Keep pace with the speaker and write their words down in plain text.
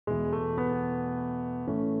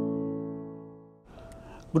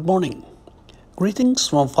Good morning. Greetings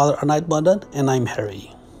from Father Anait Bandan, and I'm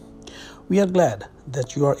Harry. We are glad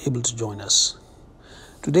that you are able to join us.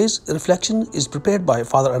 Today's reflection is prepared by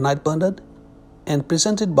Father Anait Bandan and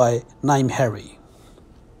presented by Naim Harry.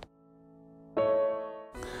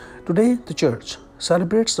 Today, the Church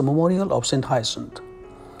celebrates the memorial of Saint Hyacinth,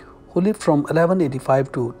 who lived from 1185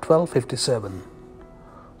 to 1257.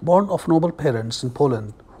 Born of noble parents in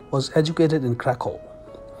Poland, was educated in Krakow.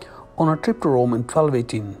 On a trip to Rome in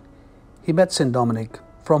 1218, he met Saint Dominic,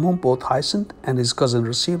 from whom both Hyacinth and his cousin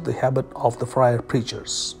received the habit of the friar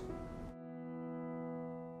preachers.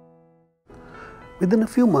 Within a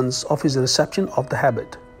few months of his reception of the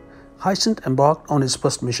habit, Hyacinth embarked on his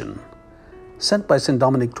first mission, sent by Saint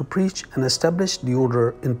Dominic to preach and establish the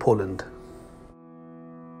order in Poland.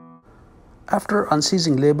 After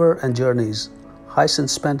unceasing labor and journeys, Hyacinth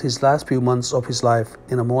spent his last few months of his life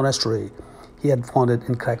in a monastery he had founded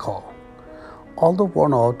in Krakow. Although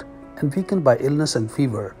worn out and weakened by illness and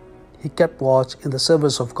fever, he kept watch in the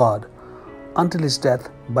service of God until his death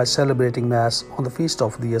by celebrating Mass on the Feast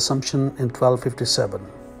of the Assumption in 1257.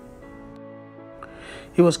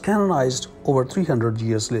 He was canonized over 300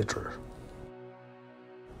 years later.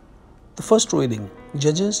 The first reading,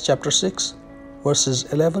 Judges chapter 6,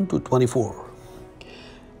 verses 11 to 24.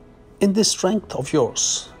 In this strength of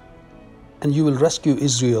yours, and you will rescue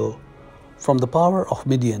Israel from the power of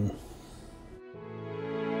Midian.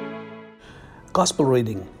 Gospel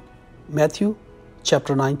reading, Matthew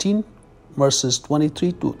chapter 19, verses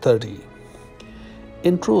 23 to 30.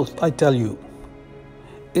 In truth, I tell you,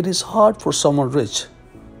 it is hard for someone rich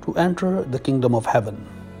to enter the kingdom of heaven.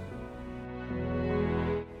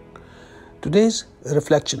 Today's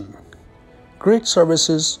reflection, great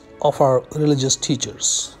services of our religious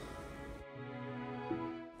teachers.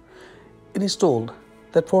 It is told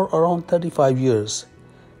that for around 35 years,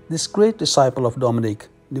 this great disciple of Dominic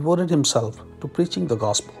devoted himself to preaching the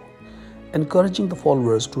gospel, encouraging the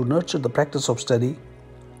followers to nurture the practice of study,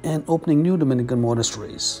 and opening new Dominican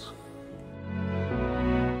monasteries.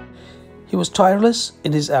 He was tireless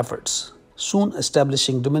in his efforts, soon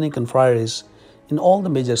establishing Dominican friaries in all the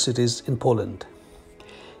major cities in Poland.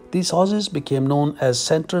 These houses became known as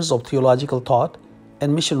centers of theological thought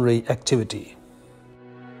and missionary activity.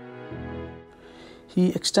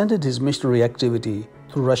 He extended his missionary activity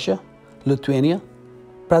through Russia, Lithuania,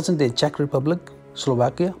 present-day Czech Republic,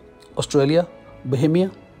 Slovakia, Australia, Bohemia,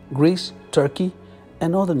 Greece, Turkey,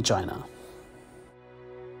 and northern China.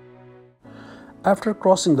 After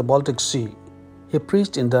crossing the Baltic Sea, he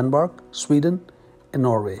preached in Denmark, Sweden, and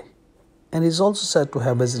Norway, and is also said to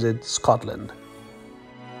have visited Scotland.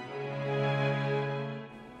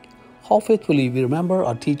 How faithfully we remember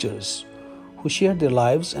our teachers who shared their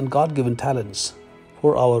lives and God-given talents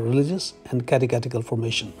for our religious and catechetical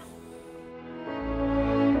formation.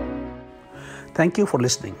 Thank you for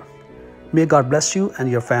listening. May God bless you and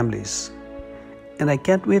your families. And I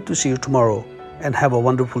can't wait to see you tomorrow, and have a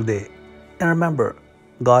wonderful day. And remember,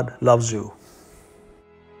 God loves you.